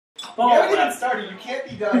Ball you haven't even left. started. You can't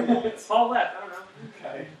be done yet. Ball left. I don't know.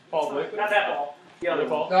 Okay. Ball left. Not that ball. The other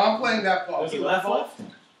ball. No, I'm playing that ball. He left left?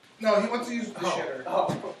 No, he wants to use the shitter.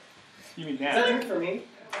 Oh. You mean Is that now? even for me?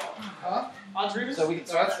 Huh? On Reavers? So we can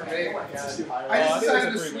No, that's for me. Oh my God. I just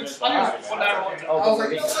decided to switch sides. One die roll. I was like,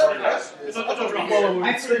 you know what? It's wrong. I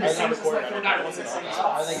screwed Are they the same as recording? like 4 die rolls at the same time.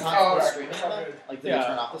 Are they constantly streaming them? Like, did they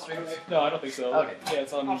turn off the stream? No, I don't think so. Okay. Yeah,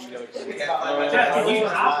 it's on the other Yeah, computer. did you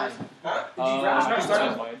Mine. Huh? Did you I grab think it's start? on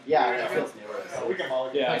mine. Yeah, it feels newer. So we can follow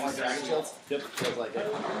you. Yeah. Like more dragon shields? Yep. Feels like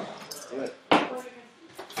it. Let's do it.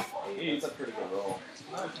 It's a pretty good roll.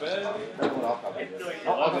 Not bad. That's what I'll probably do.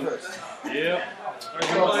 I'll go first. Yep.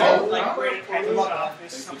 Like braided patches off.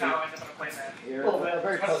 This somehow end up in a playmat. You're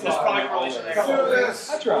very close. There's probably correlation there. Do this.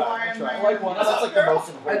 I try. I like one. That's like the most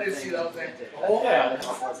I important did thing. see that thing. Yeah. It's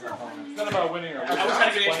not about winning or I losing. was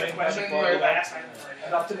trying to get It's into the playing. question. Playing. Last time.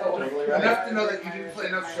 Enough to know that you didn't play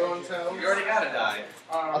enough show and tell. You already got a die.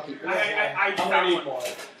 I'll keep it. I I'm gonna need found more.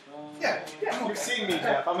 Yeah. You've seen me,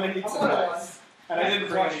 Jeff. I'm gonna need some dice. And I didn't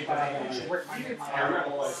bring any dice.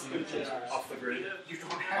 off the grid. You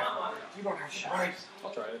don't have shots.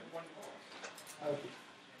 I'll try it.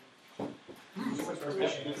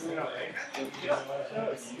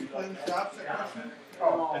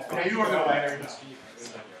 Oh, Yeah, you were the winner.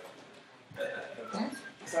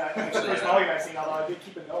 So I think the first volume I've seen, although I did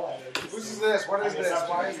keep a no liner. What is this? What is this?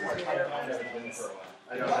 Why is it this?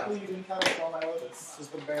 Luckily you didn't count all my limits. This is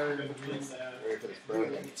the bear in the dreams.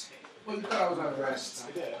 Brilliant. Well, you thought I was on rest.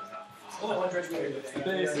 I did. Only one dredge meter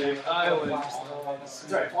today. Basic island.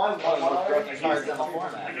 Sorry, one Broken cards in the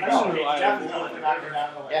format.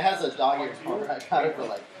 It has a dog-eared corner. I got it for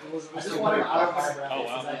like. I just wanted out of my Oh,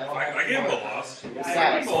 wow. I gave him a loss. It's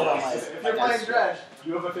sad. It's on my. If you're playing dredge,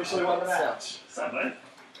 you have officially won the match. Somebody.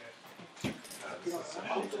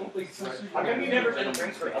 How come you never been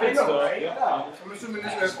drinks for I know, So, right? yeah. No. I'm assuming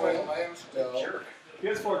this guy's playing Lion still. He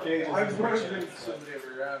has 4 cages. I've worked with somebody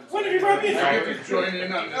every round. When did you run me? I could join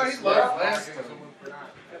in on this. He loves last.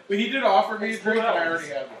 But he did offer me a drink, and I already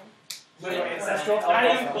had one. Not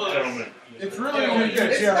even close. Gentlemen. It's really only good.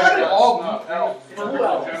 It's not at all good. I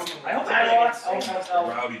hope I lost. Rowdy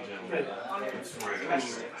gentlemen. That's the way it is.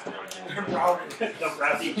 The rowdy.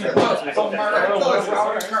 I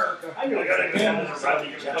I gotta go down to the rowdy.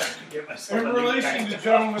 Get myself In a new relation bag. to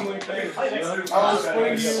gentlemanly things, I was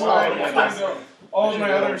putting you all of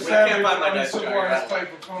my other savage, uncivilized type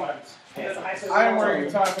opponents. I am wearing a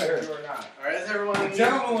top hat, you are not. Alright, is everyone The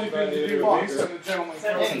gentlemanly thing to do based on the gentlemanly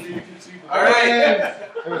code, you can see the Alright.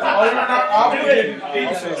 you're not obligated to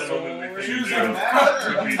do so. Gentlemen, Choosing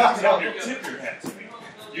tip your hat to me.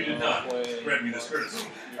 You did not grant me this courtesy.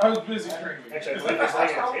 I was busy drinking. Actually, I believe there's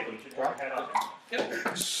something on the table. You should drop your hat on.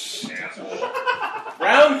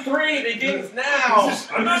 Round 3 begins now.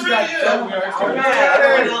 I'm not ready yet. Everyone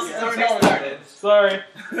else has already started. Sorry.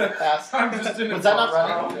 Pass. I'm just in Was that not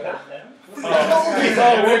running? Oh, I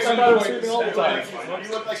thought it was streaming all the time. You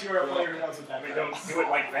look like you were a player who knows what that We means. don't do it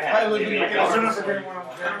like that. I live in Maybe the I I can- remember being one of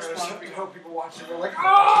the parents, we hope people watching, they're like,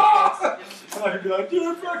 ah! And I could be like,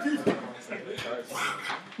 dude, fuck you.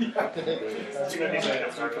 What could they be? It's gonna be like a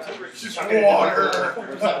Just water.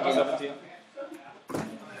 17.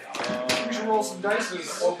 We should roll some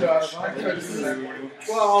dice. Oh gosh, I could do that.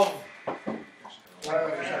 12.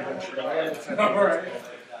 Alright.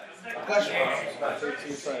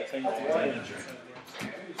 Trying to tangle the line.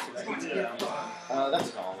 That's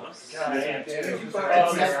calm. Just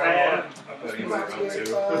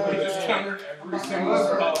countered every single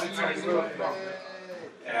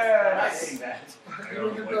Yes.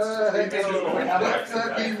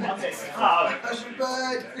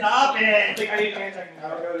 Stop it. I need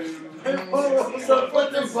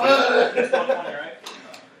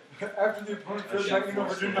After the opponent feels like you know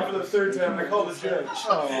Virginia for the 3rd time, I call the judge.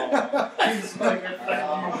 He's like,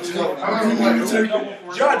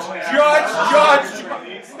 Judge!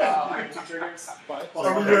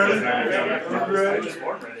 Are we ready? I'm just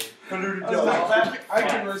born ready. I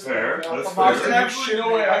can respect Fair. that. That's There's fair. actually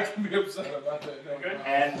no way I can be upset about that. No.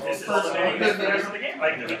 And this is also the game.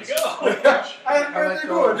 Like, good to go. I am very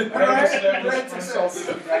good. I established myself as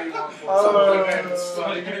the guy you want for something like that. It's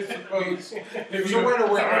funny, I suppose. If you win or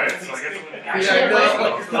win. Alright, so I guess I'm Yeah,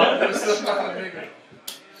 no, this is not a big one.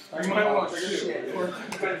 You might want to shoot. Not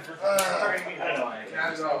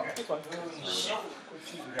at all.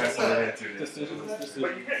 Guys, I had to. Decisions.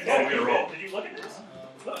 But you Oh, we gotta roll. Did you look at this?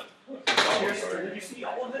 Look. Did you see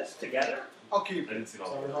all of this together? I'll keep I it. didn't see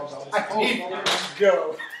all of it. I need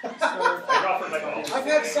go. I offered like all. I've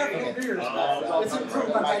had several beers now. It's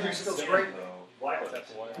improved my magic skills greatly. Why was that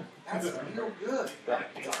for? That's real good.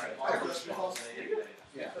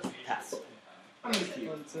 Pass. I'm gonna keep.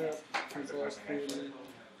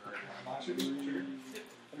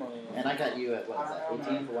 And I got you at what was that?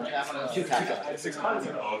 18 for one tap? 2 taps. That's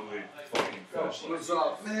an ugly fucking fish. What's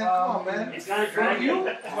up, man? Come on, man. It's not a Fuck dragon. you.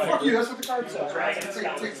 Fuck you. That's what the card says. Dragon Take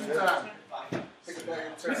scalp. some time. Take a bag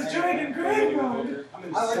of It's a turn. dragon graveyard.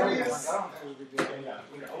 I like this.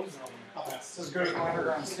 It's as good as my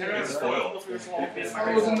underground It's series. spoiled.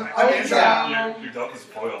 I was in the Your duck is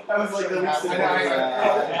spoiled. That was like the least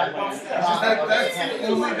That's the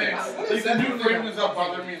only thing. Like, the new Friedman's don't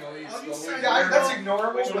bother me in the least. Yeah, that's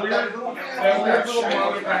ignorable. So But weird- that little that weird little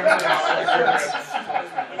monogram.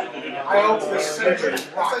 I hope the center is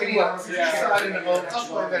rocking out of your Yeah. side. I'll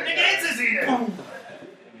play that.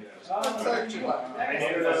 I'll tell you what. I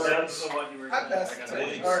knew that was what you were I best doing.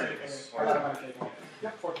 take.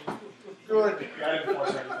 Good.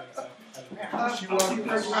 She won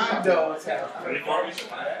her condo. Ready for me?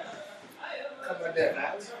 Come with that.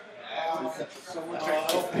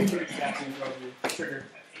 Trigger.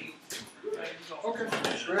 Okay. Oh,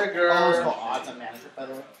 it's Trigger. called odds on manager, by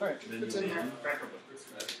the way. It's in here.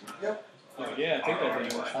 Yep. Yeah, take that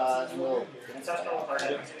thing. Well, Ancestral card.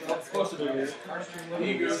 What's supposed to do is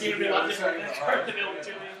Ego. Seemed to be left in card to build to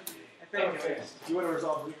me. I think. You would have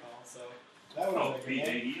resolved recall, so that would Oh, have been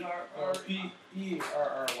B-A-E-R?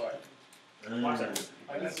 R-P-E-R-R-Y. Watch that.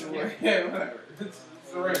 Yeah, whatever. It's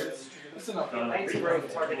right. It's enough. untap.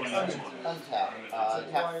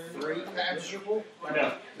 Tap 3. Manageable. No, I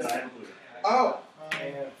have a blue. Oh.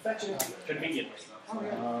 Convenient. That's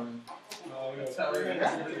how we're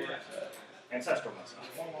gonna do it. Ancestral myself.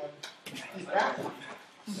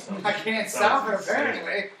 I can't stop it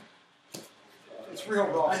apparently. It's real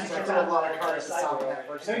raw since I threw a lot of cards to stop that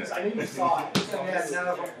first thing. I knew you saw it. Yeah, none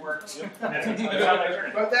of them worked. But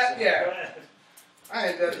that, yeah. I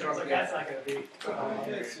had that drunk again. That's not going to be.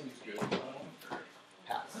 That seems good.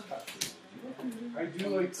 Pass. I do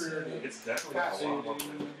like creating It's definitely a lot more.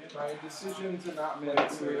 my decision to not make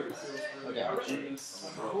creative Okay.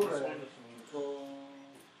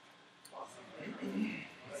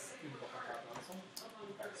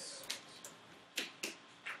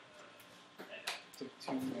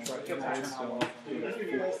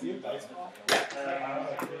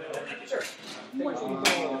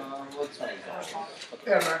 Looks like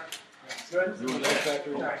Yeah, man.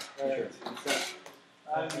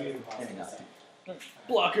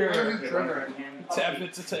 blocker. Trigger. Tap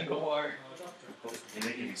it to tangle wire. You're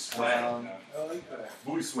making me sweat. I like that.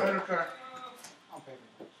 Booty sweat. Okay.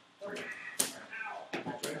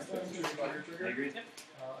 I agree.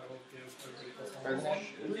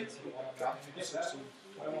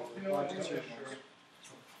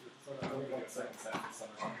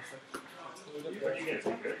 What do you get?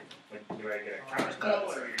 Good? Like, do I get a counter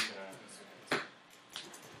spell or are you gonna...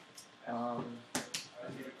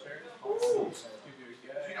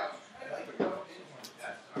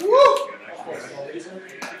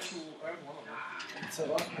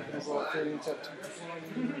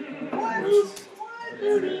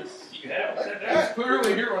 It's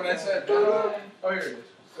clearly here when I said, oh, here it is.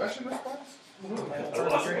 Question response?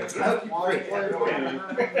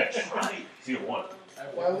 See a one.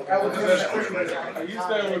 I used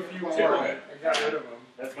that with you more. I got rid of them.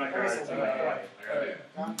 That's my card. That's my card.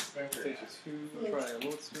 Takes 2. Try a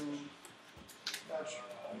lodestone.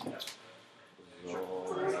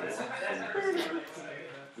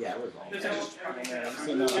 yeah, it was all.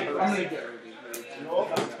 So now I'm gonna get rid of these.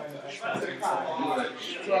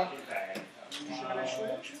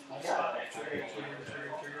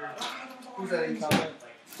 Who's that in comment?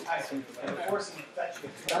 I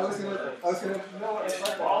was gonna know what it's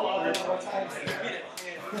like.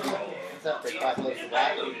 What's up for 5 loads of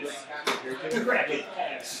black?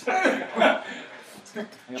 I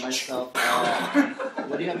got myself,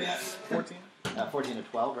 what do you have me at? 14? 14 to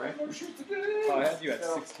 12, right? Oh, I had you at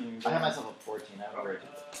 16. I have myself at 14. I have already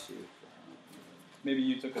 2. Maybe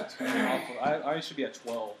you took a 2 off of... I should be at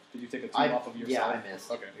 12. Did you take a 2 off of yourself? Yeah, I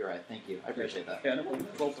missed. Okay. You're right. Thank you. I appreciate that. Yeah, no problem.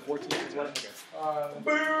 12 to 14 as well? Okay.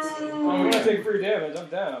 Boom! I'm gonna take free damage. I'm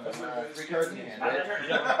down. 3 cards in your hand, right?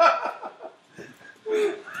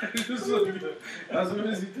 As soon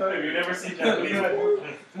as you tell Have you me. never seen Japanese before?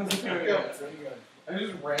 I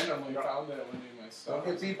just randomly found that one in my stuff. Don't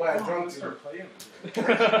get beat by a drunk and start playing Just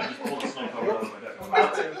pulled the snow cover out of my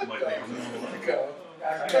deck. Might be. Go. I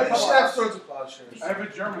have a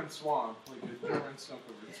German swamp, like a German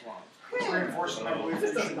snow-covered swamp. It's reinforcing my belief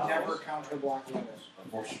that you should never counter block levels.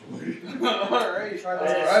 Unfortunately. Alright.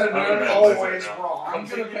 Always wrong. I'm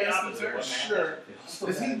gonna pass the turn. Sure.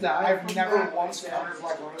 Does he die? I've never once countered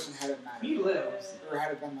Black Lotus and had it matter. He lives. Or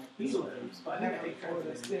had it been like He lives. But I never take care of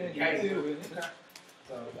this thing. Yeah, I do.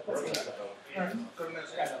 Alright, go to the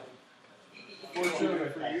next guy. Fortunately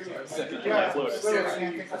for you, Second Yeah, float.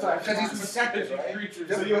 because he's protected, right?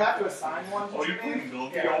 So you have to assign one. Oh, you're playing Bill?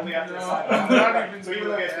 You only have to assign I'm one. not even So even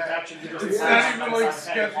doing though it's that. protection, you just It's assign not even like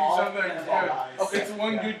assign sketchy all, something. and all Yeah. dies. It's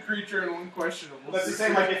one good creature and one questionable. That's the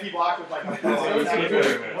same like if he blocked with like a So it's a good-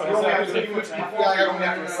 you only have to do which people. You only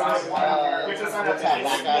have to assign one. Which is not what's that,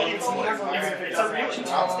 black guy? It's a real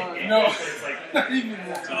chopstick game. No. It's like, Oh,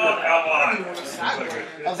 oh, come on. I was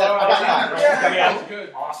like, I got mine. Yeah, it's good.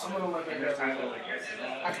 Awesome.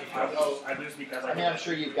 I lose because I mean, I'm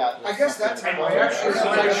sure you've got. I guess that's how I actually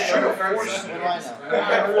What I should have do forced I it. know?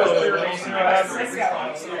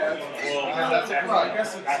 That's a pro. I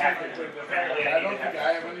guess it's. I don't think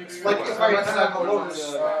I have anything. Like if I have a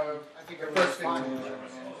Lotus, Uh, I think it was fine.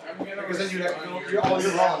 I'm gonna. Because then you'd have to go. You're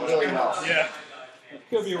rolling really well. Yeah. It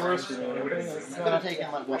could be worse for me. It's gonna take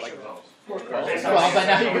him like what, like 4 calls. well, but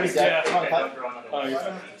now you're gonna be dead. Come on, cut. Oh,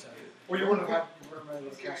 yeah. Or you wouldn't have been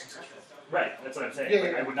able to cast it. Right, that's what I'm saying. Yeah,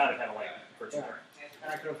 Like, yeah. I would not have had a land for 2 turns.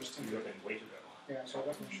 And I could have just You would have been way too good. Yeah, so I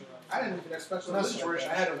definitely should have. I didn't even expect in this situation.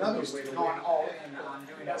 I had another way to gone all in on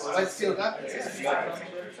doing that. I still got this.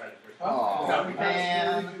 Oh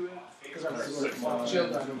man, Because I was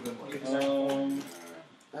chilled on.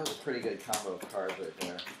 that was a pretty good combo of cards right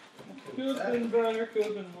there. Could have been better, could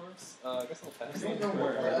have been worse. I guess I'll pass on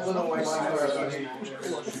A little way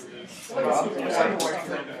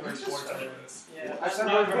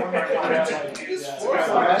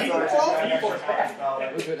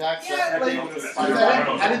Who's your attack? Yeah, like,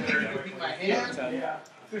 I didn't think you could beat my hand.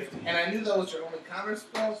 And I knew those were only counter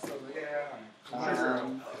spells, so yeah.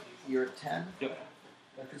 You're 10.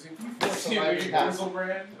 Because if you force See, somebody the to pass, Grizzle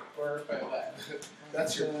brand.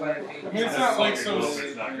 that's your plan. I mean, it's not like so.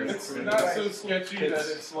 It's not good. It's not so sketchy that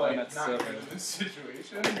it's like That's not good in this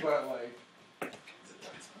situation, but like. I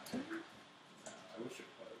wish it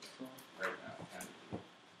was right now.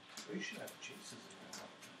 You should have Jesus.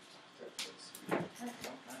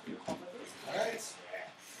 Alright.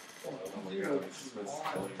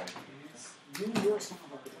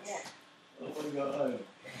 Oh my god.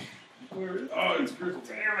 Oh, it's Grizzle.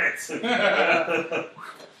 Damn it!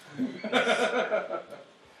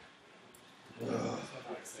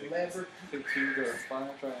 Take 2, go to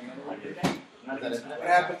 5, try another one. What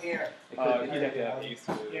happened here? You'd have to have ace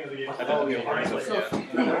to. I Oh, didn't yeah, know right. so So,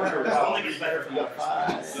 yeah. I only get better for that.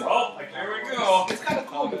 Oh, here we go. It's kind of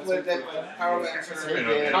cool to play that power lancer. Take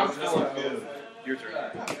it. Your turn.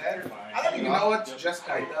 Not bad. I don't even know what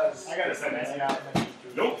Jeskai does. I gotta send that out.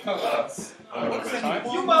 Nope. You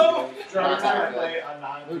know. Draw time I play on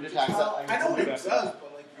 9. Who attacks Well, it? I know what it does,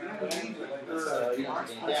 but like, you don't believe it.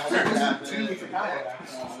 Like, Yeah, what's happening? So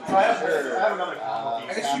I have another combo.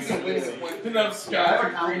 I guess you can win it when. Enough Sky for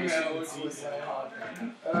green analogy.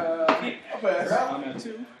 Not bad. I'm at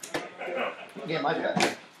 2. Game like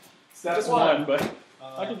that. Just 1, but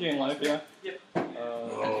I can gain life, yeah.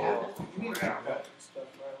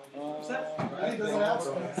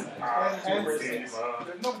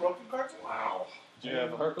 There's no broken cards? Wow. Do you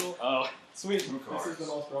have a Hercule? Oh, sweet. This is the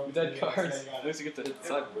most broken. Dead cards. At least you get to hit the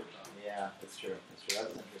sideboard. Yeah, that's true. That's true.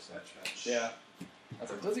 That was interesting. Yeah. I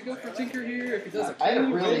was like, does he go for Tinker here? If he does, I had a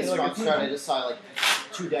can't really win, strong like, start. I just saw like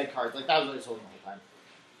 2 dead cards. Like that was what I was holding the whole time.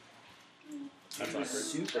 That's not great.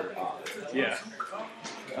 Super odd. Yeah.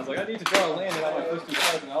 I was like, I need to draw a land and my first 2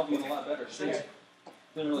 cards, and I'll be in a lot better shape.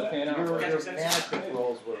 Didn't really pan out. Your mana quick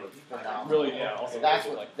rolls were phenomenal. Really, yeah. Also, That's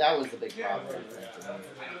like, what. That was the big problem. I think, for me.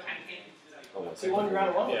 Oh, what's So you won your round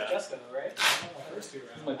of 1 with Yeah. Jessica, right? First 2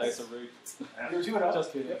 rounds. my dice are rigged. You were 2-0.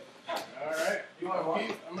 Just kidding. Alright. You know,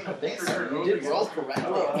 Keith, I'm I gonna think for so. sure You go did against roll you. correctly.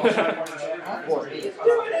 For me.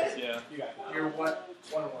 Yeah. You're what?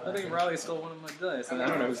 1-1. I think Riley stole one of my dice, and I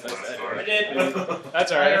don't know whose dice that I is. did.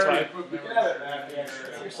 That's I alright, that's already fine. put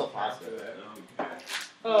memory. You're so positive.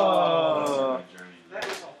 Oh.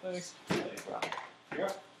 Thanks.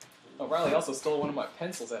 Oh, Riley also stole one of my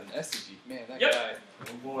pencils at an SCG. Man, that Yep. guy.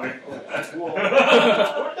 Oh boy.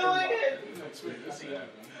 We're doing it!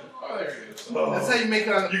 Oh, there it is. That's how you make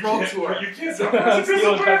it on the Pro Tour. You can't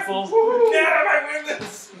Stealing pencils. Damn, I win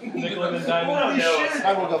this! Nickel and diamond. Holy shit!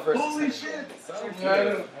 I will go first. Holy shit! I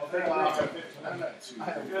don't. I'm not too.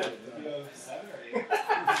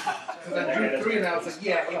 Because I drew 3 and I was like,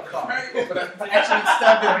 yeah, 8 cards. But I actually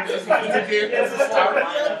stopped it because he did it as a start.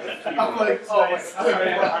 I'm like, oh,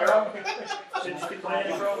 Should you keep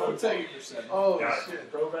playing, bro? I'll tell you percent. oh Got it.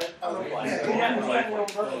 shit. Bro, right?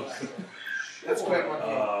 That's quite one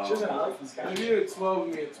game. She doesn't have life in Sky. If you had 12,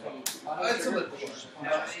 me at 22. That's a little. You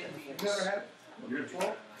never had You're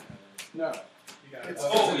 12? No. It's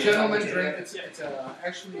a gentleman drink. It's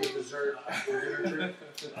actually a dessert dinner drink.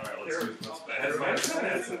 Alright, let's do this. That's my bad.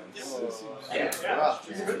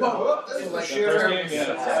 Like The first game,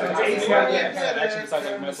 yeah. Action besides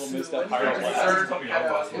like mental misstep, hard It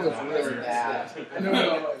was really bad. No,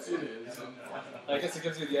 it is. I guess it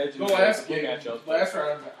gives you the edge in The last blue game, matchup. last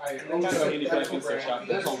round, I Kind of handy back against their shot.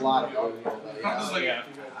 There's a lot of blue here. I was like, Yeah.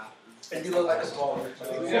 And you look like a baller.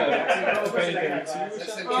 Yeah, if anything, two.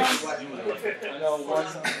 I know one,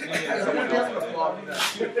 me and someone else.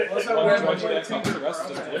 One bunch of X, the rest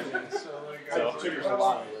is just blue. So, There's a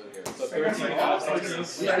lot of blue here. so 13 out of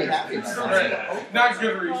 16. You'd be happy about that. not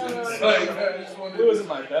good reasons. Like, I just wanted Blue isn't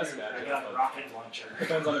my best match. Rocket launcher.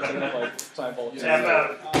 Depends on if they have like time bolt.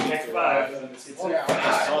 Next 5. I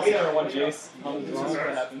also throw one Jace on the wrong,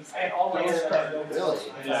 that happens. Really?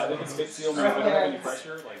 Yeah, they can spit seal me if they don't have any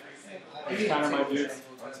pressure. Like, counter my dudes.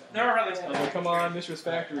 There are really I was like, come on, Mishra's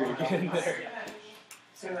Factory, get in there.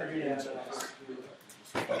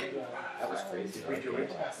 That was crazy.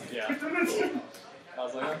 Yeah. I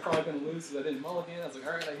was like, I'm probably going to lose because I didn't mulligan. I was like,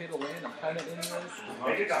 alright, I hit a land, I'm kind of in this.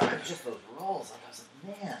 Just those rolls. I was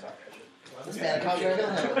like, man. This man, how you killing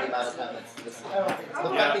him with the amount of time this the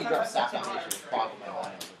fact that he dropped Staff Foundation was fogging my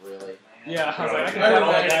mind. Really. Yeah, I was like, I can tell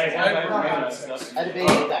all that guys have that mana and stuff. I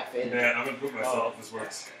debated that faded. Man, I'm gonna put myself if this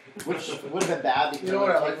works. Which would have been bad because You know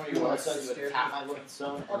what I like when when you you want want to to you would tap my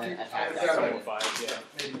Lodestone and then attack Yeah, that. right. So, 5, yeah.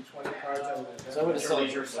 Maybe 20 cards. so I would have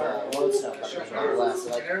sold Lodestone, but nonetheless,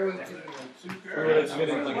 like, Everyone's giving We would have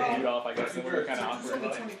submitted like a feud off, I guess, and we were kind of awkward.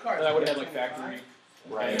 Then I would have had like Factory.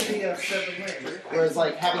 right. You have 7 lands. Whereas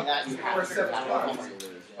like having that, you have First to 7 I don't know how much you lose.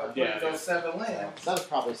 But Yeah. those 7 lands That was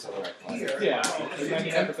probably still the right play. here. Yeah,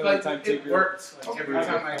 99% of the time, take It your. works. Like every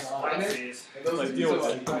time I explain it, those Like, things deal are with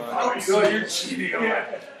like, it. Come on. oh, so you're cheating on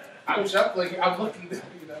it. I'm just like, I'm looking, you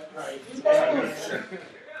know, right.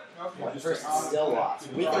 One versus still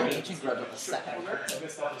lost. We got Ancient Grudge on the second.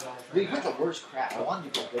 We put the worst crap. I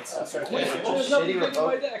wanted to do good stuff. So Wait, just what was up shitty with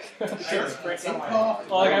my revoke. deck? Oh,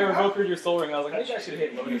 Well, like I revoked your soul ring, I was like, maybe I should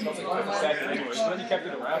hit Lotus. I was like, oh, I'm sad anyway. But then you kept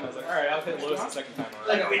it around. I was like, alright, I'll hit Lotus the second time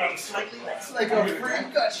around. it's like a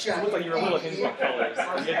free gut It shot. looked like you were a little hinged on colors.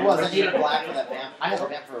 It was. I needed black for that vamp. I had a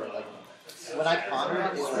vamp for like when I pondered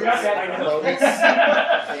it was Lotus,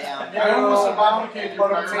 vamp. I almost complicated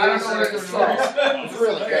your I don't know where to start. It's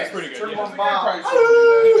really Yeah, good. it's pretty good. Yeah.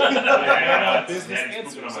 Yeah, Business man, he's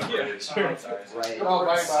answers. pooping on my Yeah, fridge. sure. Right. Oh,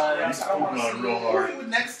 bye-bye. He's pooping on it real hard.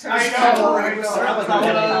 Next time. Oh,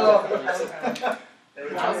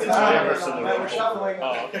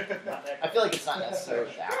 okay. I feel like it's not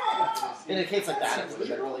necessarily that. In a case like that, it would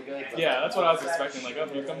have been really good. But Yeah, that's what I was expecting. Like, oh,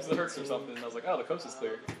 here comes the Hertz or something. And I was like, oh, the coast is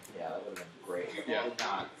clear. Yeah, that would have been great. Yeah. It did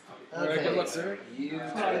not. Alright, good luck, sir. You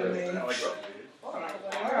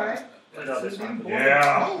Alright.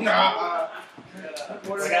 Yeah.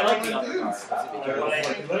 Like, I like the other cards.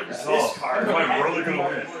 Oh, am I really gonna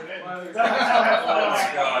win? Oh my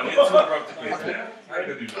god, it's so rough to face that. I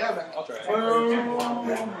could do that. I'll try.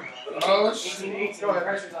 Oh, shit. Go ahead.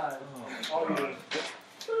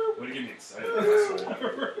 Way to get me excited.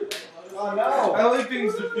 Oh no. I like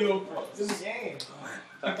things to feel close. This is a game.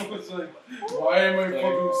 I was like, why am I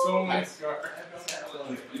fucking so many cards?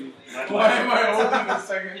 Why am I opening the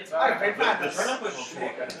second time? The setup was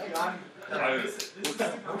okay. I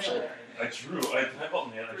drew, I typed out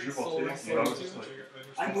man, I drew volcanics, and I was just like,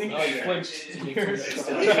 I'm winning. Oh, you flinched.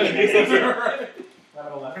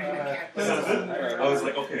 I was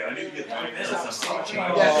like, okay, I need to get 3 mana somehow.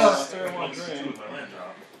 Yeah, I'll one just drain. do with my land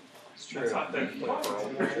drop. It's true. That's not that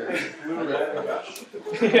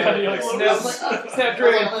Yeah, you're like, snap I'm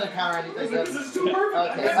drain. gonna counter anything. This is too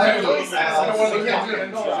perfect. Okay. I don't want to So get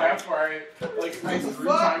into the draft where I threw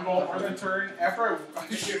time ball for the turn. After I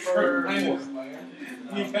shit my land,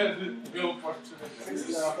 he had to build fortune.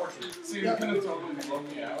 So he could have totally blown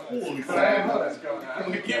me out. But I didn't know what was going on.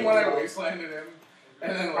 Like, even when I wastelanded him,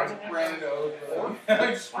 and then like ran into Oak, I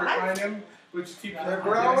just strip mine him, which keeps the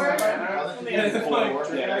ground and then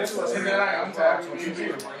I untap him using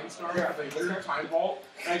a brainstorm. I like drew time vault.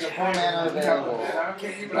 I go mana available. I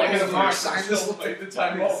can't even like in a box. I still played the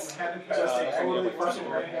time vault and had to just totally partial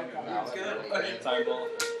right now. Time ball.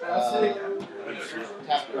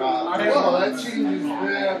 Tap draw. Whoa, that changes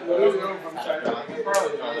that.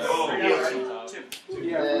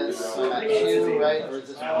 This, so I got 2, right? Or is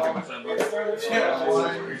this 1?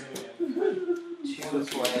 2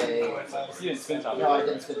 play. You didn't spin top. No, I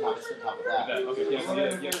didn't spin top. I spin top of that. Okay, yes.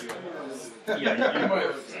 I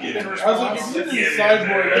was like, if you did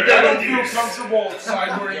sideboard, like, I don't feel comfortable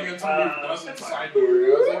sideboarding against somebody who doesn't sideboard. I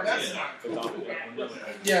was like, that's not cool.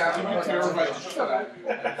 Yeah, I'd be terrified to shut up.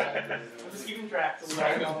 keeping track. So I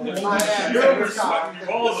am. This guy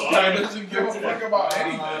doesn't give a fuck about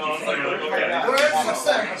anything. Where's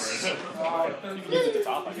success?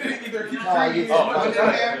 Either he's No, I use or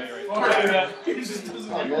he just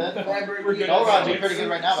doesn't Oh, give a good. We're good. No, Rod, you're pretty good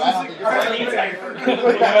right now, but I don't think you're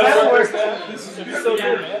playing. This is so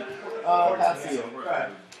good, man. Pass to you.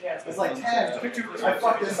 It's like 10. I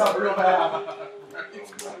fucked this up real bad.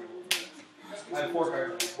 I have 4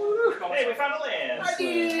 cards. Hey, we found a land.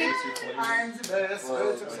 I'm the best.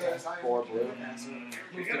 Go success. 4 blue.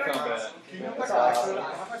 Move to combat.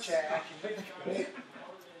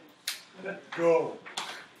 Go.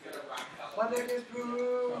 My deck is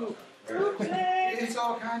poo. It's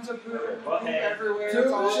all kinds of poo. Poo everywhere.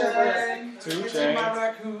 It's all over. It's in my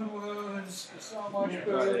raccoon wounds. So much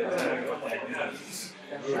poo.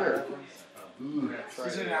 Sure.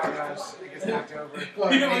 He's in out house. It gets knocked over. He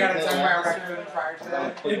got attacked by a raccoon prior to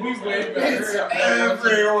that. It'd be way better. It's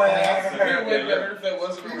everywhere. It'd be way better if that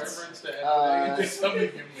wasn't a reference to anything. It's just something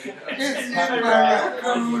you made up. It's in my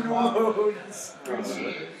raccoon wounds.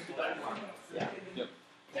 Yeah. Yep.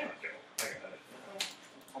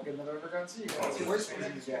 I'll get another overgun. See you guys. Where's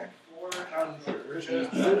Squeezy's jack? All of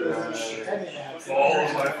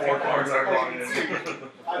my 4 cards I brought in.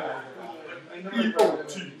 I know.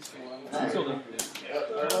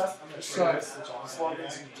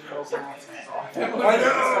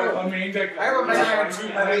 A main deck. I have a main deck too.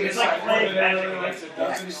 It's like playing Magic.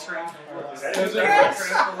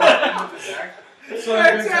 So I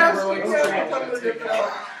can never like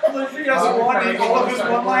If he doesn't want any all of his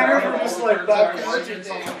one-liners, we're just like back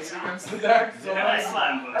against the deck. So Nice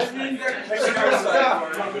slime. I mean,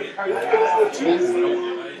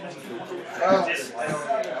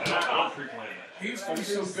 he used to be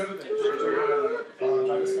so good at that.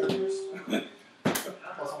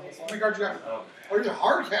 How many cards you got? Oh, you're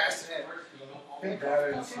hard casting it. Oh,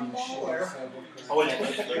 wait, you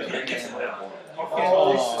can't get some down.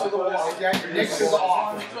 Oh, to the wall. Yeah, your Nix is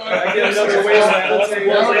off. I get another wasteland. Let's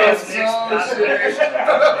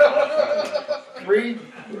go. 3.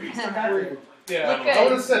 Yeah. I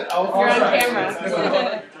would have said, oh, You're on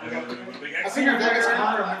camera. I figured that is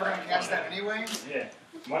counter. I'm never going to catch that anyway. Yeah.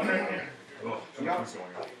 One right here. Oh, something's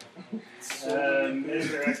going on.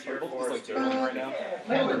 Mr. Expert It's Force. like doing right now.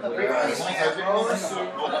 Pretty good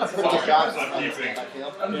job. I feel.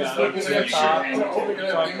 I'm just Yeah. looking at top. Hoping at things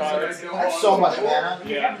that I I don't have so much mana.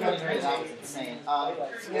 Yeah. That was insane.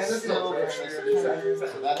 Still very so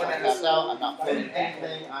that's not tapped out. I'm not putting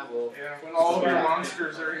anything. I will. When all of your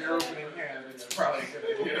monsters are in your opening hand, it's probably a good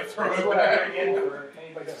idea to throw it back.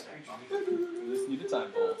 Just need a time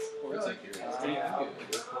pulse. Or it's like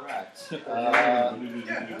Correct. I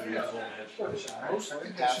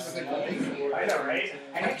know, right?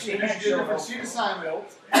 I actually had to go from seed assignment.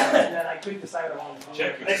 And then I couldn't decide on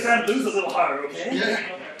Check. next time, lose a little harder, okay?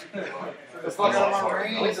 The fuck out of my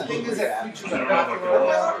range. The thing is that features are not the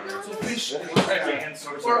fish. And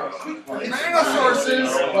sorcerer. Mana sources,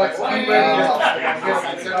 like land.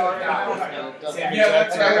 Yeah,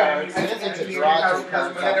 that's right. I think it's a draw to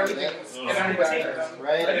come from it.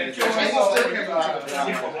 Right?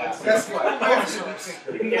 Guess what? I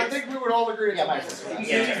think we would all agree. Yeah, my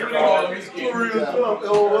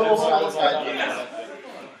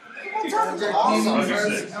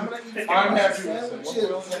I'm happy with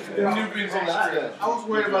it. New beans on the tree. I was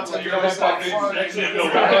worried about that. Actually, no,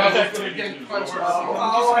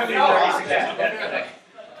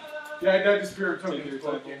 Yeah, I died to Spirit Token to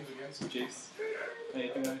 12 games against Jace.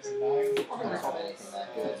 Anything nice?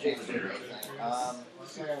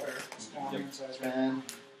 And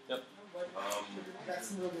That's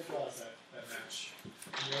some real good flaws, that match.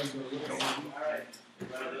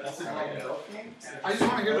 I just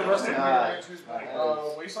want to hear the rest of the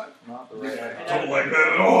Wasteland? not the right. Don't like that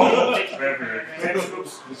at all.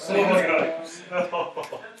 Oh my god.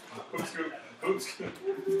 Oops. The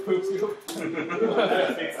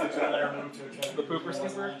pooper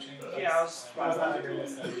skipper? Yeah, I was.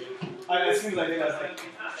 As soon as I did, I was like,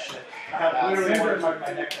 shit. I have literally worked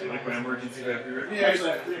my neck. You like my emergency evacuator? Yeah,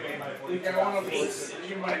 exactly. You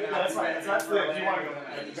might not. That's right. It's not good. You want to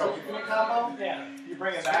go infinite combo? Yeah. You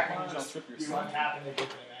bring it back and you Don't just trip you yourself. untap and they get it.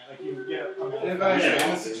 Like you get If I- Yeah,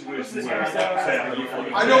 in a situation where sadly you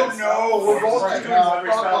I don't know. We're both just doing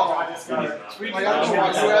every spell. I just got it. Sweet. Like, I don't know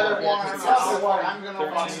whether one or not. I'm gonna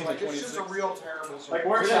They're watch fine, like like it's just a 26. real terrible. Like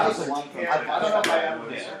Where's workshops. the one from? I don't know if I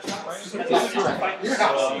ever Yeah. That's correct. Your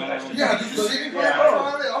house. Yeah, did you see me play? Yeah.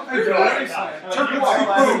 Turkey boom.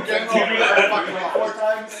 Four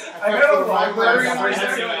times. I go to the library. I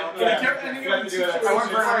kept ending up in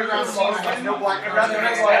went for an underground scene. I had no black cards. I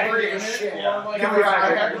had library and shit. Then we got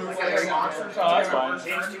I got blue flags monsters. Oh, that's fine.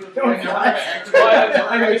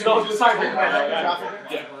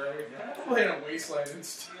 Playing a Wasteland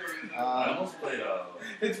instead. I almost played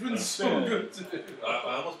It's been so good to do.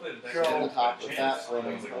 I almost played a Go on the top with that. I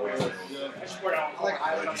was like, wait. Like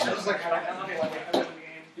I just like had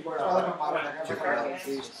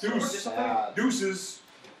Deuces.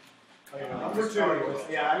 Number 2.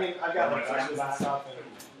 Yeah, I mean, I've got like flashes and stuff.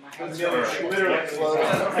 And literally. If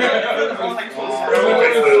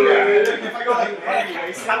If I go like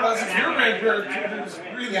Your red beard is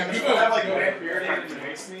really yeah, good. I have like red beard and you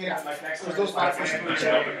waste me. And like next to those five fish.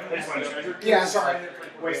 Yeah, sorry.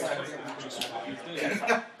 Wasteland.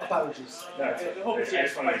 Apologies. The whole I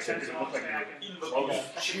just wanted to make sure sense it of looked like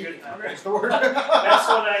What's the word? That's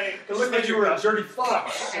what I. It looked like you were a dirty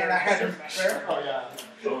fuck, and I had to. Oh yeah.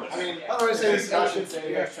 I mean, How do I say this? I should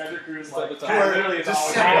say Treasure Cruise like You are literally it's all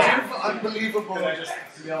deceptive, unbelievable. and I just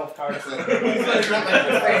mill cards. He's like right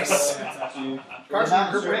in the face.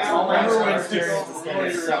 Carson, Remember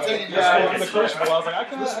Yeah, the first one, I was like, I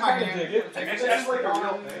kind of dig it. That's like a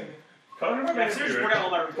real thing. Seriously, we're gonna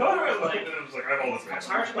all our it was like, I have all this.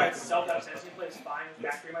 Cards by itself that sense plays fine with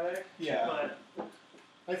back three my deck. Yeah. But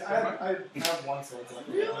Like, I have one sword. So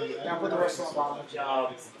really? Now put the rest on the bottom.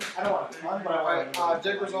 I don't want a ton, but I want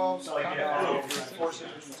Dig resolves. So, like,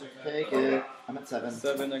 Forces. Take it. I'm at 7.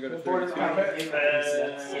 7, I go to Board 32. of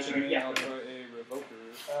combat. yeah. I'll try a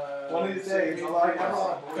revoker. One of these days, I don't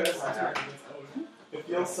want it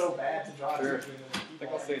feels so bad to draw Sure. it. I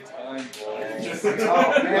think I'll say time.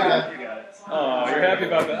 Oh, man. Oh, you're happy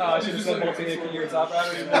about that. Oh, I should have said multi-hit. Can you top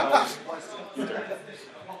out?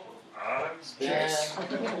 Yeah.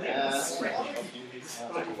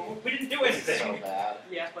 we didn't do So anything. bad.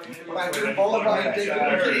 Yes, but When I threw bullet by Dig,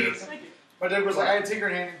 There it is. my Dig was like, I had Tinker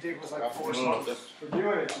in hand, and Dig was like, force. Oh. We're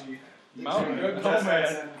doing it, G. Mountain. Good Oh,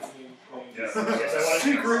 man. Yes.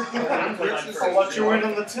 Secret. I'll let you in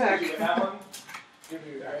on the tech. That one?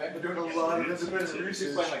 We're doing a lot of visibility. You're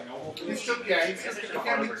just playing like normal. He's still, yeah, he can't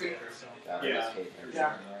be Tinker. God, I just hate everything.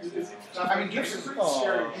 Yeah. I mean, Gib's pretty Oh.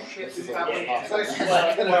 scary shit. It's not like, it's like,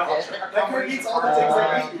 That card beats all the things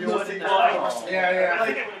I hate. You don't think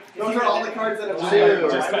yeah. those are all the cards that have Two.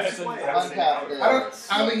 Untap this.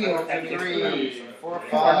 I don't think he would 3, 4,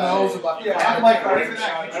 knows 5. about Yeah, half of my cards are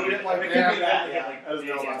that. I would like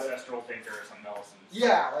Yeah. ancestral thinker or something else.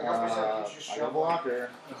 Yeah, like I was I just got shove blocker.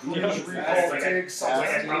 Just recall, Dig,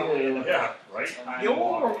 something. Yeah, right? The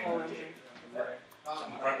old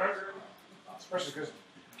Especially because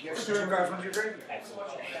Gib's 2 guys went to your graveyard.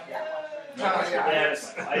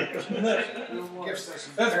 Yes. Gib's does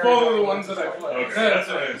some That's very both of the good ones that I play. Okay, that's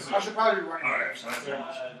it. I should probably be running Alright, Gib's. that's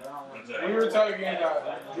it. We were talking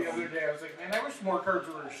about the other day, I was like, man, I wish more cards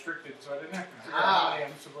were restricted so I didn't have to figure out how many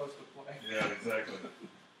I'm supposed to play. Yeah, exactly.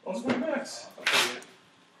 What's my max?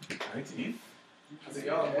 19?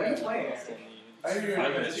 What are you playing? I didn't even Five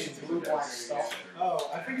have minutes. seen blue black stuff. Oh,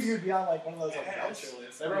 I figured you'd be on like one of those like Belcher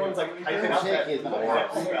lists. Everyone's like hyping up Shake that is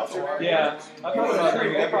not Belcher. Yeah, I thought about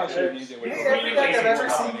doing it. I probably should have used it with Every deck I've ever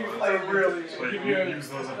seen you play really. Wait, you use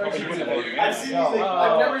those I've I've seen you No. say,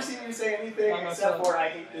 I've never seen you say anything I'm not except saying- for I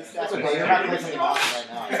hate this deck. That's okay, you're not clicking the bottom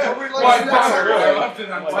right now. Nobody Well, I likes the thought I decks really I like. left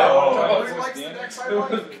it on Oh. top. Nobody likes the decks I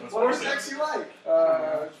like. What are decks you like?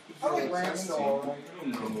 I like Landstall.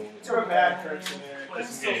 You're a bad person there. This It's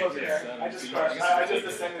is still game, okay. yeah. I just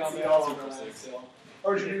ascended C all over that still.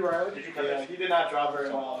 Or did you be Riley? Yeah, he did not draw very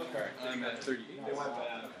well. I'm at 38. It went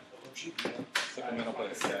bad. Supplemental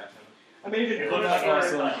play staff. I mean, you could look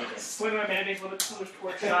at swing my mana base a little bit too much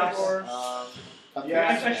towards shop or.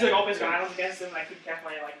 Yeah. Especially like all basic islands against them, I could cast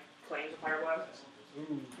my like claims of Fire Blast.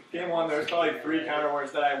 Game 1, there was probably 3 counter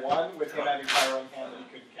wars that I won with him having Pyro in hand that he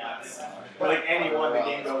couldn't cast. But like any one, the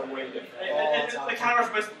game goes way different. And the counters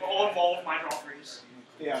was all involved my draw freeze.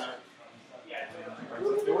 Yeah. Yeah.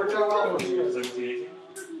 It worked out well. 17, 18?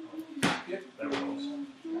 Yep. That rolls.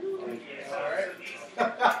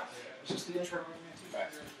 Alright. Just the intro.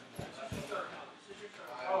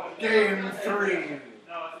 Game 3.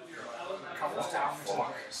 Comes down to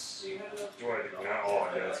this. Joy, oh,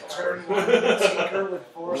 yeah, that's all Turn right. 1, Tinker with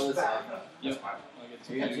force Roll back. Yep. I'll get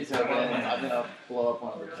We got 2 7. I'm gonna blow up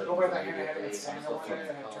one of the Go by that hand ahead and stand over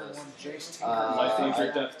there and turn 1 Jace Tinker. My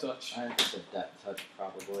favorite death touch. I think the death touch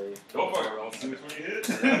probably. Go for it, I'll see which one you hit.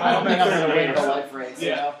 I don't think I'm gonna win the life race. You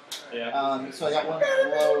know? Yeah. So I got one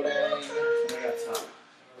floating.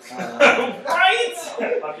 Right!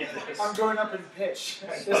 I'm going up in pitch.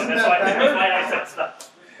 That's Isn't why that better? I said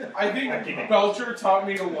stuff. I think Belcher taught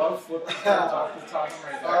me to love flipping cards off the top of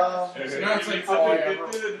my deck. So now it's like all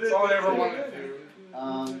I ever wanted to do.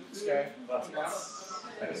 This guy.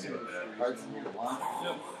 I can see what that. Cards in here. One.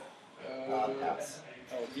 Yep. Pass.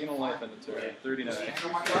 Oh, gain a life and a turn. 39. So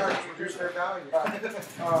my cards reduce their value.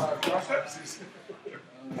 Cross-ups?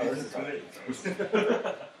 Oh, this is right.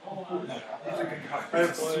 I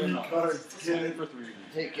have 3 cards. Get it for 3.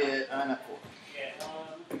 Take it. I'm at 4.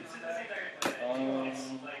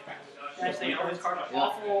 Guys, they know this card is Yeah.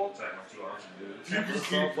 awful. It's like my 2 options, dude.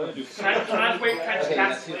 Can I wait? Can I just Okay,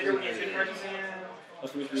 cast that's later when you fit cards in?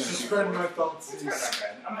 Let's move 3 and Suspend 2. my thoughts.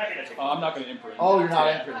 I'm happy to take it. I'm not going to imprint. Oh, you're not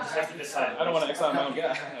entering. I have to decide. I don't want to exile my own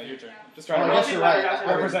guy. No, your turn. Just Oh, trying I to guess you're right.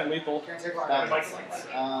 represent lethal. Can't take long. That makes sense.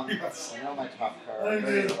 I know my top card.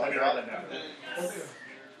 I'll draw that down.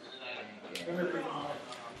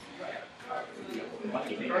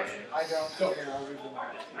 I don't. Okay, I'll read them.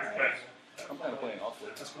 I'm kind of playing awfully.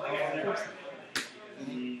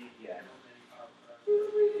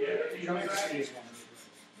 You don't need to see this one.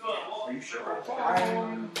 Are you sure?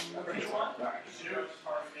 I'm pretty sure.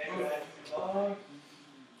 Oh,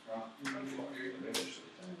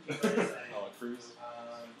 a cruise?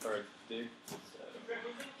 Or a dig?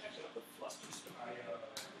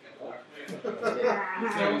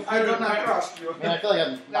 I will not trust you. I mean, I feel like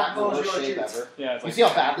I'm not in the worst shape ever. Yeah, it's You like. see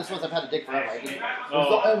how bad this was? I've had to dig forever. It's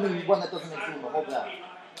the only one that doesn't make room to hold that.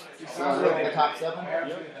 So I'm looking at the top 7.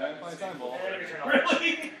 Yep, and playing time ball.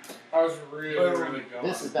 Really? I was really going.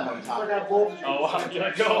 This has been on the top. Oh, I'm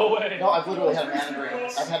gonna go away. No, I've literally had mana drain.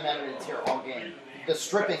 I've had mana drain here all game. The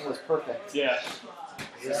stripping was perfect. Yeah.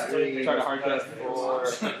 This 3, Try to hard cast. 4,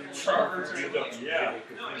 Yeah.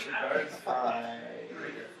 5,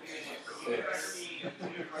 6,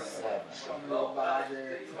 7.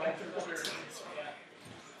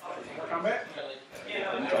 Combat?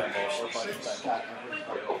 Time ball, 4, 5, 6. Got every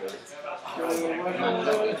card covered.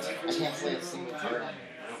 I can't play a single card.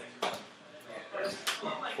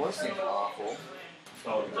 Forcing awful. I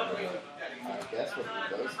guess we'll do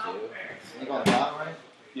those 2. You go on the bottom, right?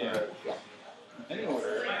 Yeah. Yeah.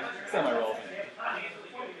 Anywhere. Semi-relevant.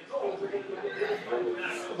 We'll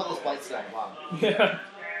put this blight stone on the bottom. Yeah.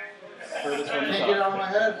 Furthest from the Can't get it top. out of my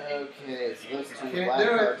head. Okay, so those 2 Can't black do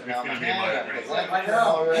it. cards are now in my hand. I got the black I know.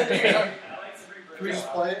 already. Can we just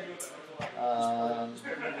play it? I'm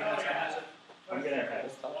gonna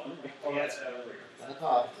pass top 3. Oh, that's On the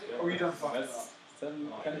top. Oh, you done fucked That's up. 7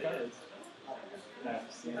 kind of cards. Yeah,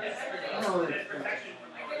 see. Oh,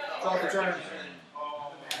 it's off the turn.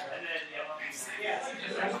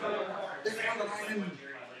 They found the line in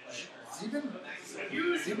Sieben?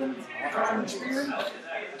 Carden Spear?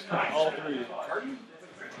 All 3. Carden?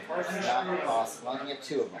 Not possible. I can get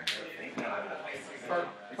 2 of them.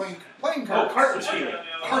 Playing Oh, cards. cart was feeling.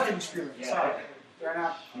 Carden Spear. Sorry. Did I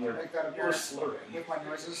not make that appear with my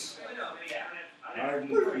noises?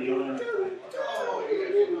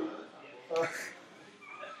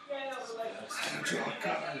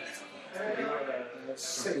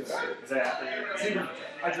 Six. Is that after you?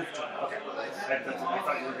 I drew for 20. Okay. I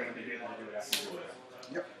thought you were going to be able to do it after you.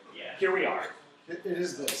 Yep. Here we are. It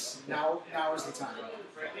is this. Now is the time.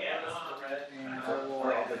 And I will,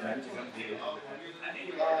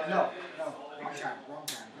 no. Wrong time.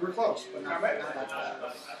 You were close, but not that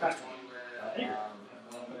bad. Fast one.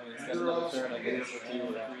 It's got another turn. I can hit with 2 or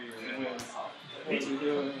 3 or wins. What's he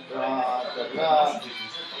doing? Drop.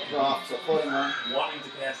 So floating one. Wanting to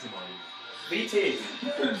cast him on you. VT.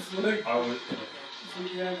 I would.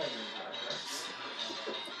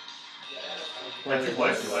 Like your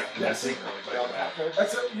place, you like, and that's it.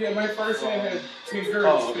 That's it. Yeah, my first hand had Team Serious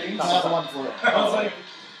Invitational. Another one for it.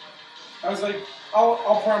 I was like,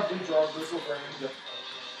 I'll promptly draw Bristle Brand.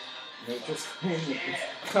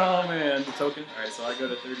 Oh man, the token. Alright, so I go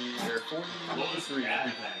to 30 or 43.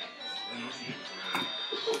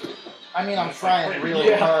 I mean, I'm trying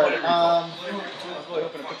really hard. I was really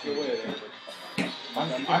hoping to put you away there,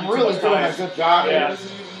 I'm really doing a good job here.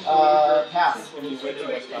 Yeah. Pass. but you way too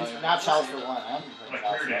much time. Not challenge for 1. I'm Like,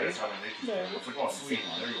 challenge clear for that's how they make you. It's like, oh, sweet.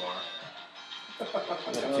 There you are.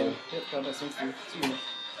 Yep, combat swings through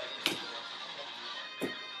 2.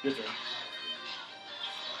 Your turn.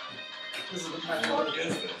 This is the What kind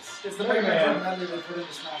is this? It's the Mega Man medley they put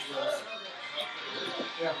into Smash Bros.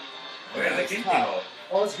 Yeah. Oh, yeah, they came out.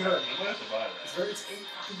 Oh, it's good. I'm gonna have to buy It's that. 8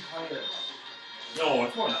 fucking players. No,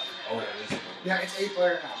 it's more. Oh, yeah, it is. Yeah, it's 8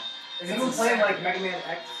 player now. And Someone it's playing like Mega Man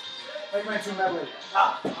X. Mega Man 2 medley.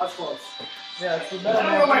 Ah. I was close. Yeah, it's the I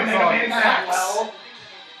don't know my Mega Man that well.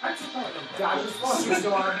 Dodge was Fluster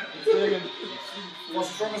Storm.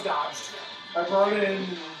 Fluster Storm was dodged. I brought in.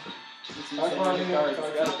 Cards, gotta be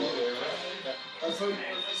there. That's like,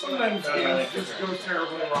 sometimes games just go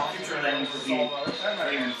terribly wrong. Future names would be I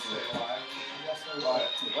might names stay alive. But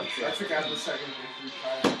I took out the second victory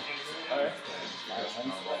time. Alright.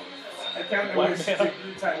 I counted my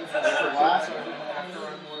victory times so I didn't have to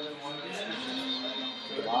run more than one.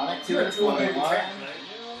 Demonic to it, 21.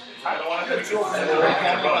 I don't want to do it. I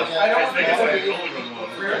don't think it's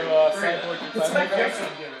It's like gifts I'm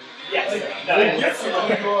giving. Yes. Like gifts are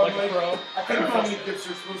only go like a pro. I don't know how many gifts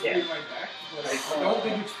are supposed to be in my deck. But I don't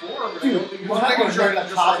think it's 4, but I don't think it's Well, I think during the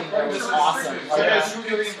topping there was awesome.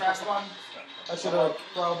 I should have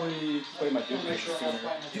probably played my duplicate sooner.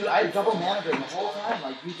 Dude, I double mana during the whole time.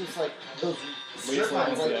 Like, you just like, those strip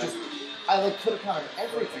lines, like, just, I like could have countered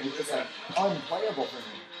everything. It was just like unplayable for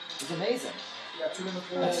me. It was amazing.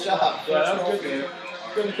 Nice job. Yeah, that was good, man.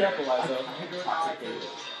 Good to capitalize, though. I had Toxic David.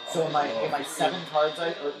 So in my 7 cards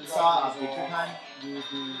I saw on victory time,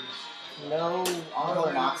 no Uncle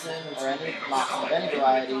or Moxen or any Moxen of any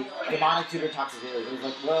variety, Demonic Tutor Toxic David. It was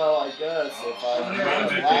like, well, I guess if I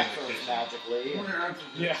black first magically,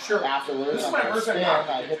 Yeah, sure. afterwards, This is my after a first spin, time.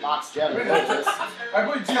 I hit Mox Jet or Lotus. I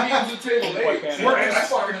played 2 games at table 8. I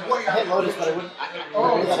hit Lotus, but I wouldn't. Oh, I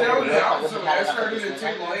that was the wouldn't have opposite. I enough to started win. at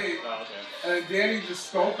table 8, Oh, okay. and then Danny just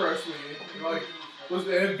skull crushed me. Like,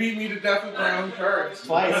 and beat me to death with my own cards.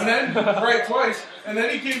 Twice. And then, right, twice. And then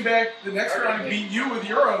he came back the next round and beat you with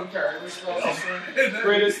your own cards.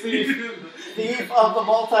 Greatest thief. Thief of the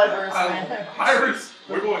multiverse, man. Iris.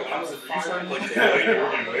 We're going opposite. You started like table 8, you're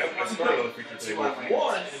working way up. I started on the feature table 1,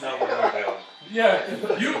 and now we're going down. Yeah,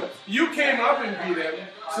 you came up and beat him.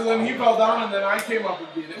 So then he fell down, and then I came up and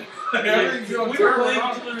beat him. Everything's going terrible.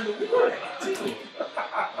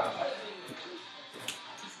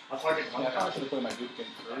 I probably should have played my duplicate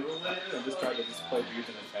earlier and just tried to just play Duke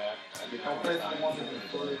and attack. I did not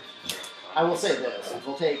I will say this: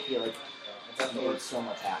 Voltaic, like, made so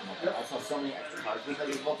much happen. I saw so many extra cards because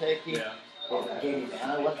of Voltaic. Yeah. It gave me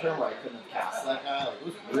mana one turn where I couldn't have cast that guy. Like, it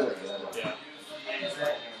was really good. Yeah.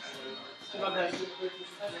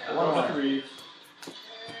 One more. 3.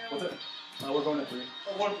 What's it? We're going to 3.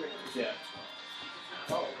 Oh, 1-3. Yeah.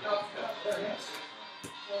 I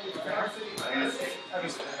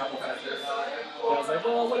was like,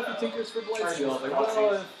 well, what if he tinkers for Blightsteel? I was like,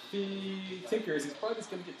 well, if he tinkers, he's probably just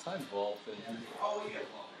going to get time vault.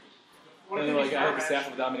 And then, like, I had the Staff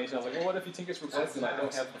of Domination. I was like, well, what if he tinkers for Blightsteel? I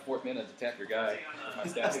don't have the 4th mana to tap your guy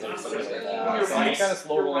with my stats there. So I'm kind of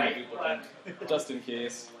slow rolling a duplicate, just in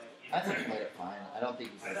case. I think he played it fine. I don't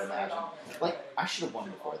think he could imagine. Like, I should have won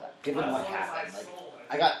before that, given what happened. Like,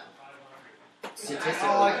 I got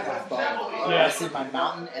statistically boned. I see my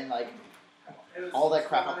mountain and, like, all that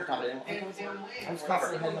crap up the top. I was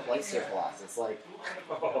constantly heading to Blightsteel Colossus. Like,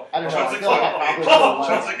 I don't know. I feel like I probably would have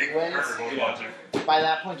won anyways. By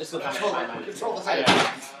that point, just with how much time I control the side.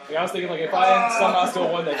 Yeah, I was thinking, like, if I somehow still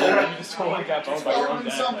won that game, you just totally got boned by your own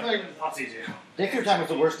deck. Dig through time was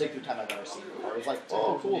the worst dig through time I've ever seen. It was like,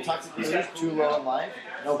 oh, cool, Toxic Tutor, too low in life,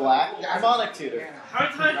 no black, Demonic Tutor.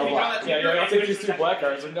 No black. Yeah, I'll take these 2 black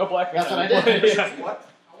cards with no black cards. That's what I did. Yeah.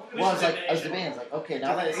 Well, I was debating, I was like, okay,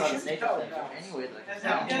 now that I saw this nature thing, anyway, like,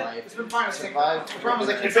 down in life, survive. The problem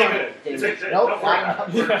is I keep drawing. Nope, not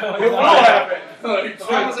enough. It will happen. The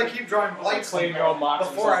problem is I keep drawing blights Playing your own Mox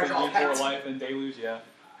before I and draw stuff, pets. for life and deluge, yeah.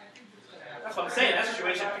 That's what I'm saying. That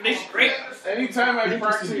situation is great. Anytime I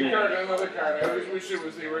practice a card on another card, I always wish it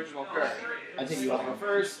was the original card. I think you want to go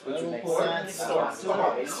first, which would make sense. Good luck to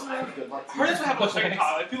Or you. that's what happens with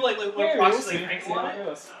Psych People like Yeah, watch we'll like rank see. one,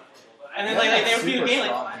 and then like they review the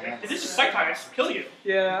game like, is this just Psych I just kill you?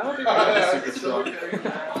 Yeah, I don't think that's super strong.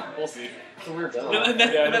 We'll see. It's a weird build. And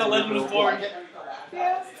then a legend was born.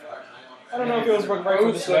 Yeah. I don't know if it was right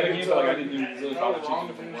for this meta game, but like I didn't even really bother checking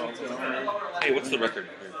the thing well. So. Hey, what's the record?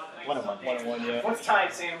 1-1. 1-1, yeah. What's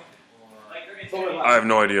tied, Sam? Lower left. I have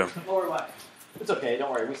no idea. Lower left. It's okay,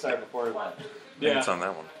 don't worry, we started before we went. I think Yeah. it's on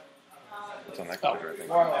that one. It's on that computer, I think.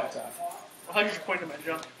 Well, 100 point in my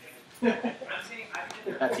jump.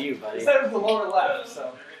 That's you, buddy. He said it was the lower left,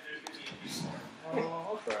 so.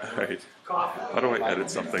 Alright. How do I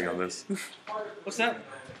edit something on this? What's that?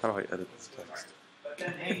 How do I edit this text? I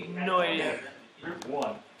have no idea.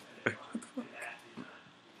 One.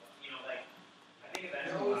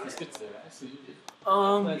 This gets there. I see.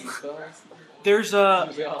 There's a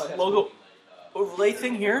logo overlay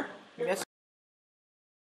thing here. That's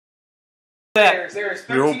There's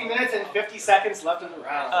 13 minutes and 50 seconds left in the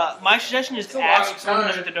round. my suggestion is to ask someone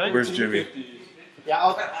what they're doing. Where's Jimmy? Yeah,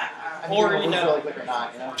 I mean, Or, you you know, know. really quick or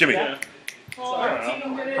not, you know? Jimmy, Yeah. how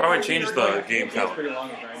do I change the game It's count? pretty long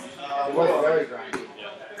and grindy. It was very grindy.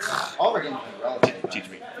 All of our games have been relative. Teach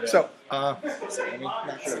me. So, let me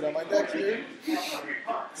max it on my deck here. This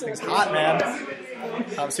thing's hot, man.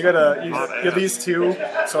 So you gotta use, you have these 2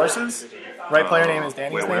 sources. Right player name is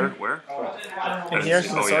Danny's Wait, name. where? In here, in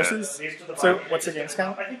the Oh, yeah. sources. So, what's your games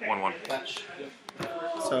count? 1-1.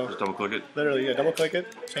 So, Just double click it. literally, yeah, double click it,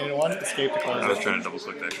 change it to 1, escape to close I was it. trying to double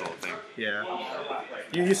click the actual thing. Yeah.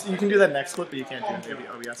 You can do that next clip, but you can't do it in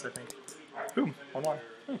OBS, I think. Boom, 1-1.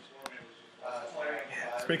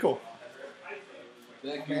 It's pretty cool.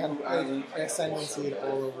 Man, I ascendancy it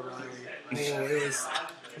all over Riley. Oh, it was.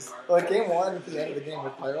 Like game 1 at the end of the game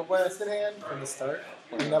with Pyroblast in hand from the start,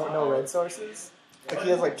 and no red sources. Like he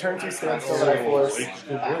has like turn 2 standstill that I force. Yeah,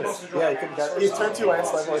 he couldn't get. He has turn 2 land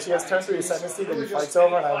slug. He has turn 3 ascendancy that he fights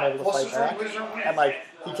over, and I'm able to fight back. And like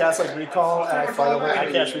he casts like recall, and I fight over.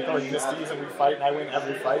 I cast recall, he misdeeds, and we fight, and I win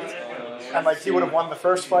every fight. And like he would have won the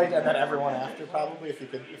first fight, and then everyone after probably if he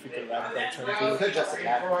could wrap that turn 2.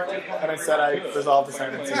 And instead I resolved the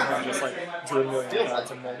ascendancy and just like drew a million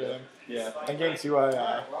cards and murdered him. Yeah. In game 2, I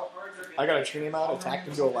got a Tran him out, attacked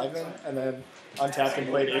him to 11, and then untapped and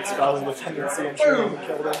played 8 spells with Tendency and Tran him and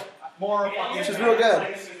killed him. Which is real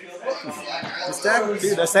good. This deck,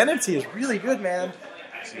 dude, Ascendancy is really good, man.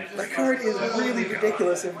 That card is really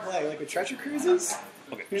ridiculous in play. Like with Treasure Cruises,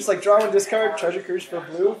 you just like draw and discard Treasure Cruise for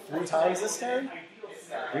blue 3 times this turn.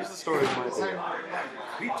 Here's the story of my thing.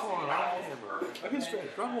 Retron, hammer. Against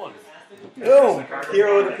strength, run 1. Boom!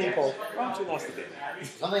 Hero of the people. Round 2 lost the game.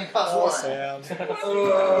 Something costs Oh, one. Sam.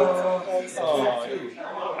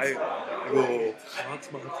 I go lots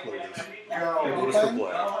of floaters. Lotus for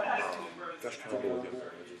black. Fresh combo with him.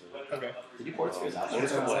 Okay. Did you port space out?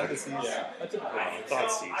 Lotus for black. Yeah. That's a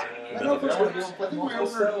Thought seeds. I know if it's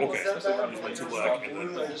Okay, so use my 2 black and then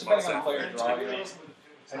depending box on that. player draw.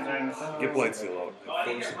 Yeah. Get Blight Seal out.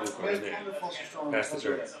 And focus the blue card in hand. Pass the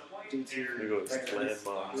turn. Here goes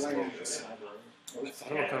landmarks. Locus. I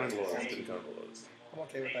thought about counting lows. Didn't count lows. I'm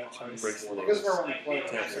okay with that choice. Breaks the lows.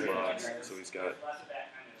 Taps the box. So he's got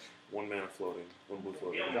 1 mana floating. 1 blue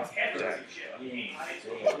floating. Deck.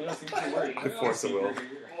 I force the will.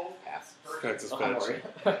 Cracks his patch.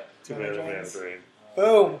 2 mana drain.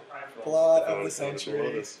 Boom! Blood of the Lotus. century.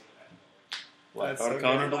 Lotus. That's Out so of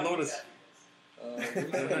counter good. to Lotus.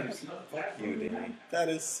 Fuck you, Danny. That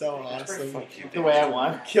is so awesome. Fuck you, The Danny. way I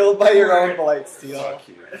want. Killed by your own blight steal. Fuck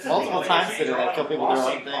you. Multiple times today I kill people with their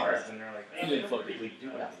own things. You didn't float it.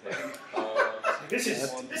 This is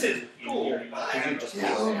cool.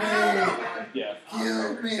 Yeah.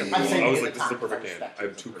 I was like, this is the perfect hand. I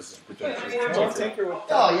have 2 pieces of protection. Don't tinker with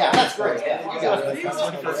Oh yeah, that's great. Yeah, you got it.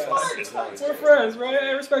 We're friends, right?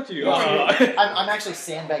 I respect you. I'm actually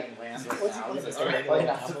sandbagging lands right What's now. this? It's playing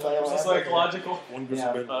out to play It's psychological. 1 piece Yeah.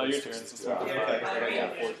 of red. Your turn. So yeah,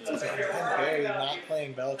 14. I'm very not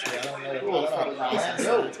playing Belcher. I don't know. Cool, probably not lands.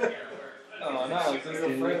 No. Oh, no, this is a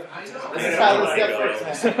friend. This is how this gets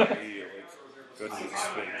works, man. Go to the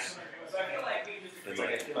Sphinx. And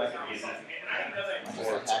like,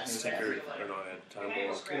 or Tinker, or no, I had Time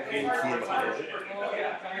Walk, and Key behind it.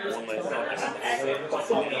 1 land up.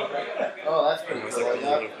 Oh, that's And pretty I was cool. like,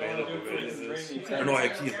 Yeah. or no, I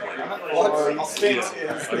had Key in play. What? Sphinx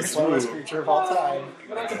is the slowest creature of all time.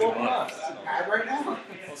 Right now?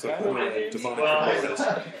 So demonic proposed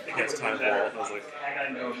against Time Wall, and I was like,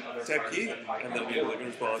 tap Key, and then immediately in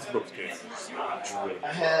response, broke the game. I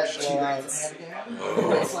had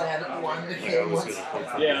Wasteland, one became one.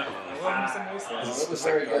 Yeah. It was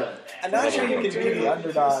very good. I'm not sure you can be the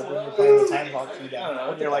underdog when you're playing the Time Vault key down.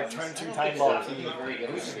 When you're like turn 2 Time Vault key.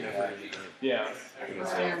 Yeah.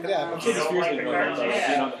 Yeah, I'm sure the Spheres didn't really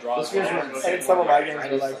being on the draw. The Spheres were insane. and some of my games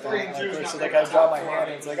were like that. So like I draw my hand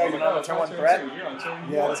and it's like, oh, you're on turn 1 threat. You're on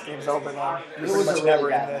turn Yeah, this game's over now. You're It pretty was much a never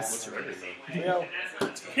really in bad this. What's your record, You know,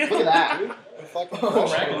 Look at that. I'm fucking Oh,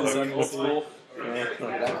 crushing Ragnar's it. on old school. That can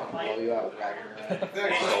blow you out with Ragnar. I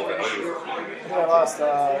think I lost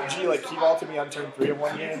G like key vaulted me on turn 3 of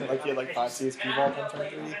one game, and like he had like 5 C's key vault on turn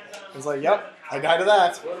 3. I was like, yep, I died to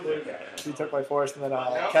that. He took my force, and then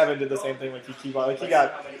Kevin did the same thing. Like he key vault, like he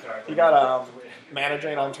got mana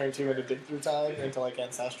drain on turn 2 into dig through time into like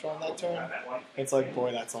ancestral on that turn. It's like,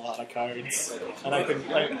 boy, that's a lot of cards, and I couldn't.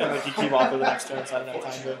 And like he key vaulted the next turn, so I didn't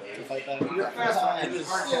have time to fight that.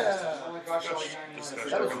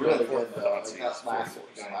 That was really good though. Like that last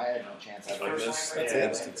game, I had no chance at Like it. this, That's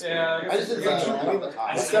instance. Yeah, I just didn't think I on the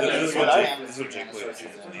top. This stuff is good. This is what Jake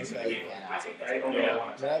plays. I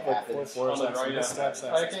have like 4 4 steps. I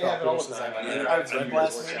have Red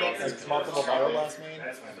Blast main, like multiple Pyro Blast main.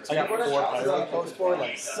 I got 4 Pyro post board,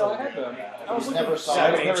 like So I had them. I was Never saw I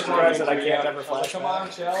have it. ancient cards that I can't ever flash Come back. on,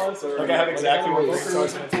 Chalice, or Like I have exactly what Booster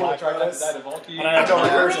Source and Black Artist. that And I have no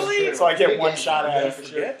recursion, so I get one shot at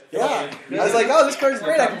it. Yeah. I was like, oh, this card's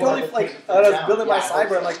great. I can totally, like, I was building my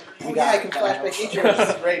cyber. I'm like, oh, yeah, I can flash back Ancient Grudge. This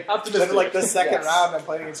is great. Then, like, the second round, I'm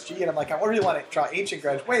playing against G, and I'm like, I really want to draw Ancient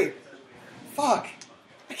Grudge. Wait. Fuck!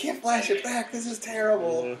 I can't flash it back. This is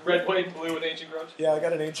terrible. Red, white, and blue with Ancient Grudge. Yeah, I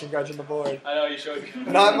got an Ancient Grudge on the board. I know you showed me.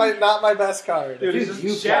 Not my best card. Dude, he's Dude, just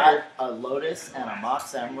you shattered. got a Lotus and a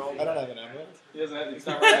Mox Emerald. I don't have an emerald. He doesn't have. He's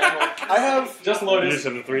not running Emerald. I have. Just You Lotus. just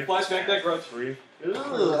have the 3? Flashback that Grudge. 3?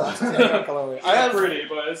 Ugh. I have. pretty,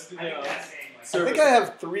 but it's I think I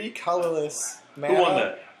have 3 colorless mana. Who won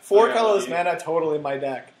that? 4 Yeah, colorless you- mana total in my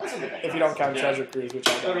deck. If you don't count Treasure Cruise, which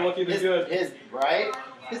I Better don't. lucky than His, good.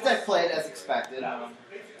 his deck played as expected.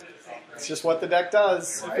 It's just what the deck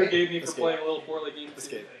does. It forgave me for Escape. playing a little poor like game.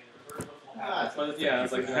 Escape. But yeah,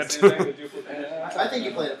 it's like you that's for the that. thing to do for I think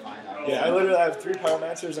you played it fine. Yeah, I literally have 3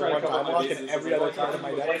 Pyromancers Try and to 1 cover Time my Lock, and bases. every other card in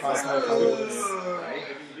my deck costs no colorless. Right?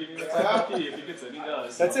 If he gets it, he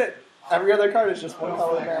does. That's it. Every other card is just 1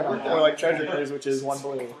 color mana, or like Treasure Cruise, which is 1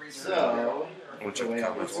 blue. So, Which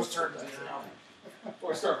comments?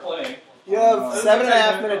 Or start playing. You have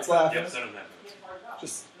 7.5 minutes left. Yep, 7.5 minutes.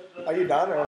 Just, are you done or?